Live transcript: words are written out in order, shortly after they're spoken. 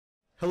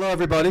Hello,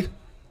 everybody.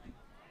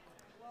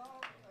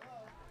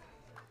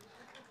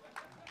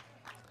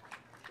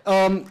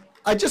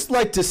 I'd just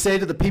like to say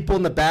to the people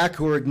in the back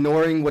who are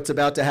ignoring what's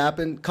about to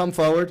happen, come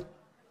forward.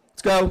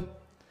 Let's go.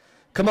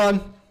 Come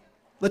on.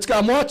 Let's go.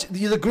 I'm watching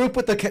the group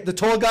with the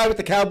tall guy with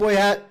the cowboy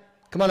hat.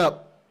 Come on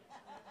up.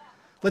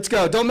 Let's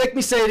go. Don't make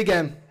me say it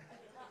again.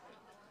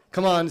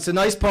 Come on. It's a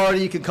nice party.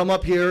 You can come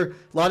up here.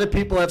 A lot of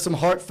people have some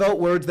heartfelt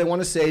words they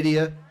want to say to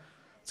you.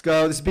 Let's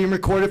go. This is being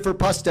recorded for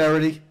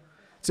posterity.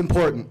 It's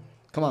important.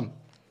 Come on.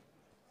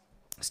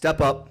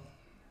 Step up.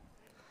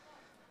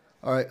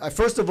 All right.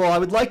 First of all, I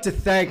would like to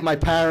thank my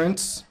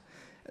parents,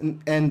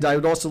 and I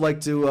would also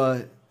like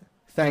to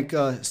thank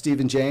Steve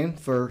and Jane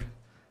for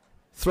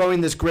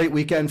throwing this great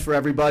weekend for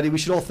everybody. We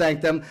should all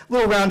thank them. A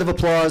little round of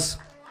applause.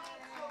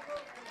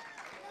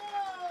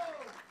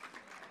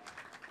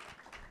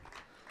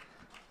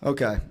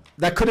 Okay.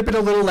 That could have been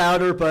a little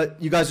louder, but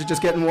you guys are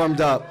just getting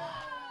warmed up.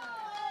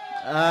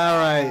 All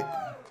right.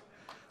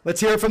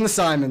 Let's hear it from the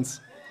Simons.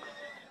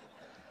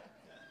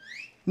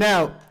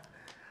 Now,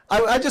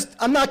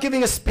 I'm not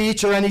giving a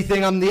speech or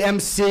anything. I'm the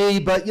MC,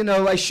 but, you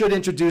know, I should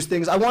introduce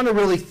things. I want to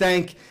really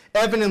thank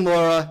Evan and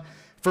Laura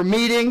for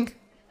meeting,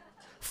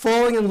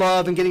 falling in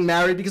love, and getting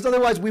married, because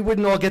otherwise we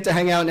wouldn't all get to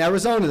hang out in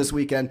Arizona this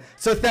weekend.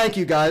 So thank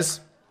you, guys.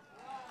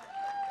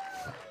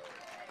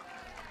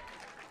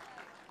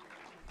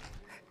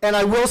 And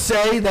I will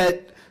say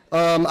that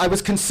I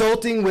was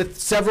consulting with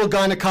several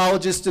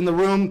gynecologists in the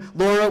room.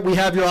 Laura, we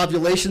have your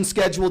ovulation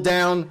schedule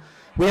down.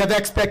 We have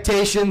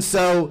expectations,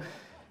 so,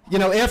 you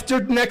know, after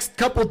the next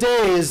couple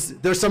days,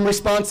 there's some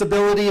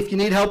responsibility. If you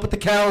need help with the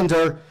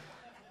calendar,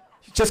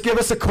 just give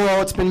us a call.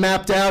 It's been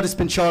mapped out. It's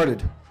been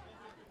charted.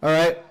 All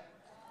right?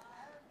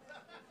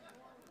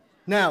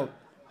 Now,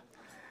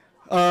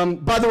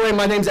 by the way,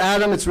 my name's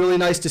Adam. It's really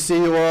nice to see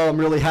you all. I'm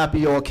really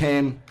happy you all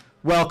came.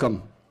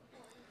 Welcome.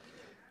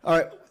 All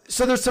right.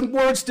 So there's some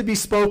words to be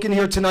spoken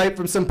here tonight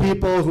from some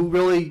people who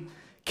really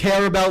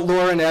care about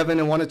Laura and Evan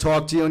and want to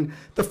talk to you. And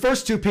the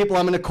first two people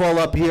I'm going to call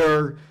up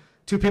here are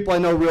two people I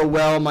know real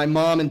well, my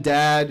mom and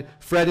dad,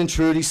 Fred and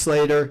Trudy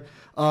Slater.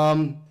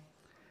 Not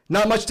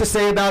much to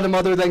say about them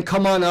other than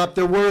come on up.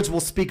 Their words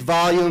will speak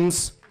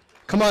volumes.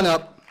 Come on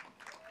up.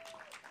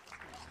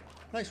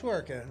 Nice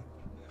work, Ed.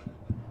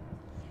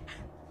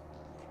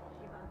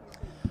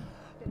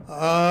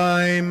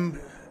 I'd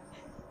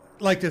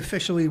like to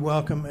officially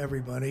welcome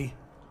everybody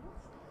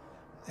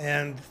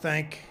and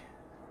thank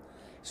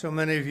so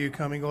many of you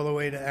coming all the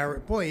way to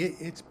Arizona. Boy,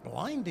 it's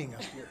blinding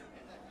up here.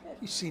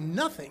 You see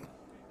nothing.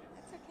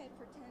 That's okay,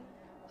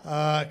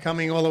 pretend.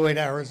 Coming all the way to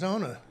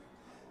Arizona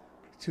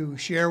to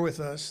share with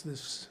us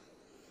this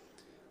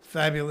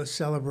fabulous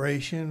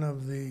celebration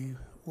of the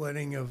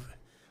wedding of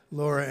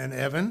Laura and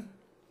Evan.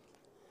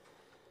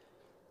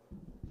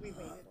 We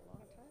waited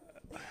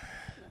a long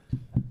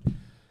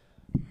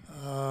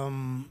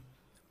time.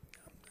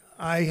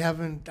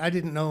 I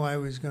didn't know I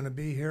was going to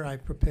be here. I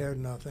prepared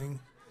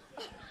nothing.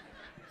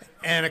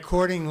 And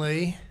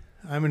accordingly,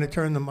 I'm going to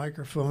turn the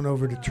microphone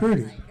over to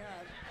Trudy,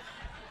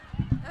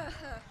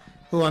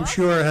 who I'm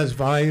sure has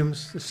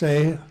volumes to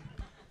say.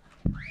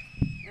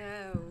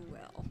 Oh,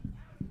 well,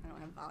 I don't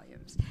have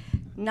volumes.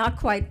 Not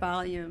quite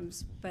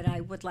volumes, but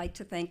I would like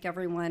to thank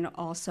everyone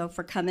also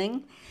for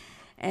coming.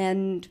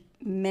 And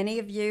many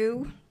of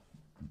you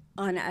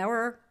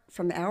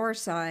from our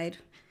side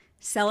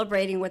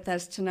celebrating with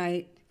us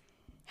tonight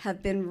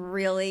have been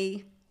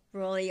really,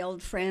 really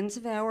old friends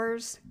of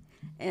ours.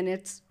 And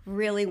it's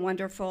really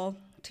wonderful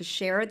to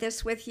share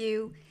this with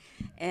you.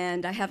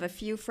 And I have a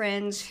few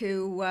friends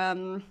who,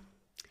 I'm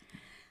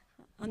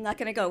not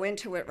going to go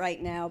into it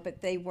right now,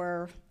 but they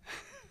were,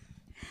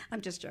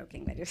 I'm just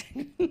joking, ladies.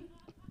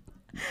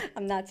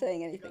 I'm not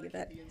saying anything of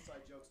that.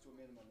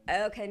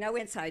 Okay, no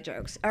inside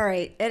jokes. All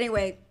right,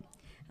 anyway,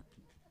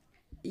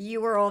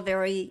 you were all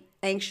very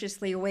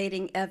anxiously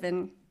awaiting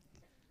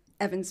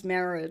Evan's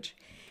marriage.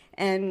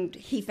 And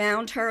he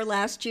found her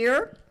last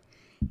year,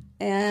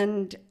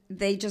 and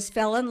they just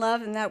fell in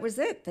love, and that was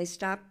it. They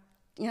stopped,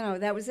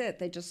 that was it.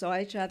 They just saw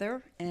each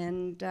other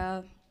and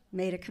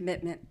made a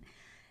commitment.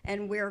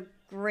 And we're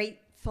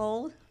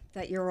grateful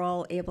that you're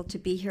all able to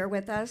be here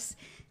with us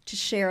to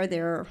share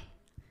their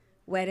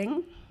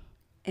wedding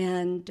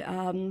and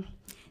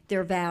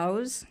their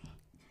vows.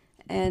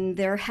 And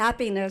their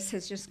happiness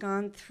has just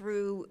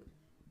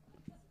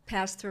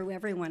passed through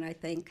everyone, I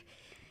think.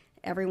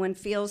 Everyone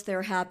feels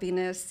their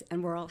happiness,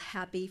 and we're all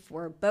happy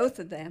for both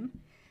of them.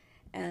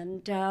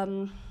 And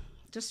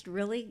just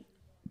really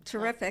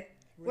terrific.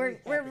 We're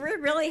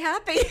really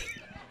happy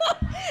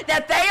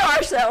that they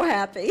are so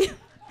happy.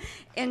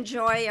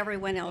 Enjoy,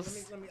 everyone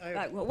else.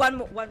 One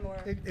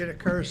more. It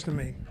occurs to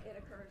me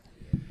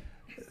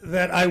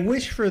that I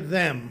wish for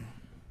them,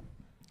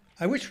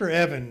 I wish for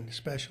Evan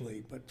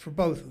especially, but for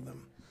both of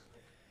them.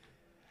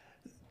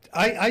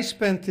 I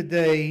spent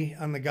today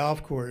on the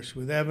golf course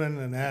with Evan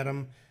and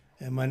Adam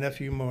and my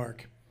nephew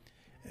Mark.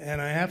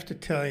 And I have to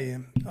tell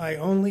you, I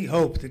only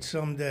hope that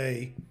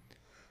someday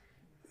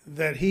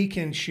that he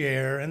can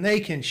share and they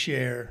can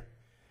share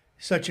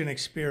such an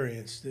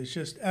experience. There's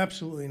just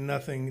absolutely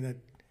nothing that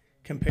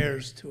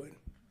compares to it.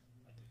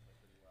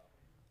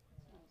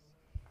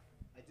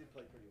 I did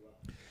play pretty well.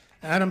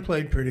 Adam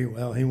played pretty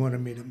well. He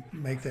wanted me to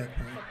make that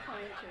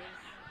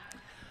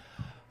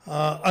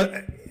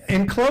point.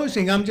 In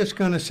closing, I'm just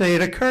going to say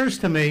it occurs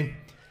to me,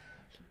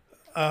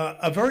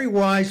 a very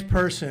wise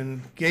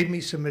person gave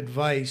me some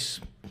advice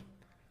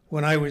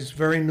when I was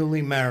very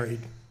newly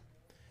married.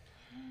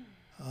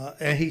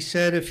 And he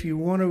said, if you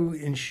want to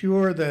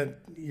ensure that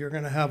you're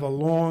going to have a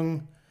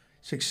long,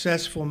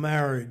 successful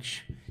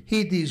marriage,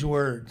 heed these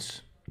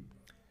words.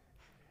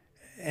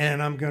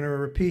 And I'm going to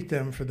repeat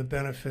them for the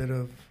benefit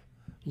of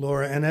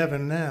Laura and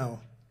Evan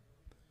now.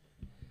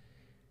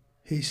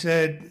 He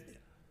said,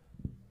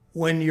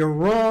 when you're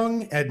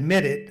wrong,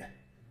 admit it.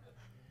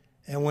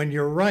 And when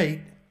you're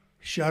right,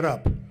 shut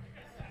up.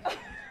 That's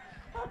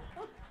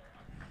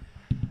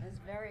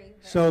very.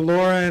 So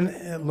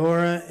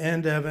Laura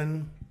and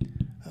Evan,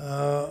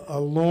 a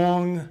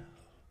long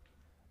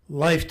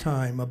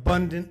lifetime,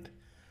 abundant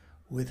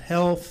with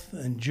health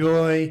and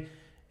joy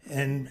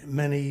and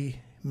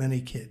many,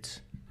 many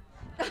kids.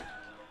 All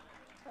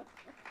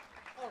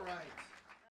right.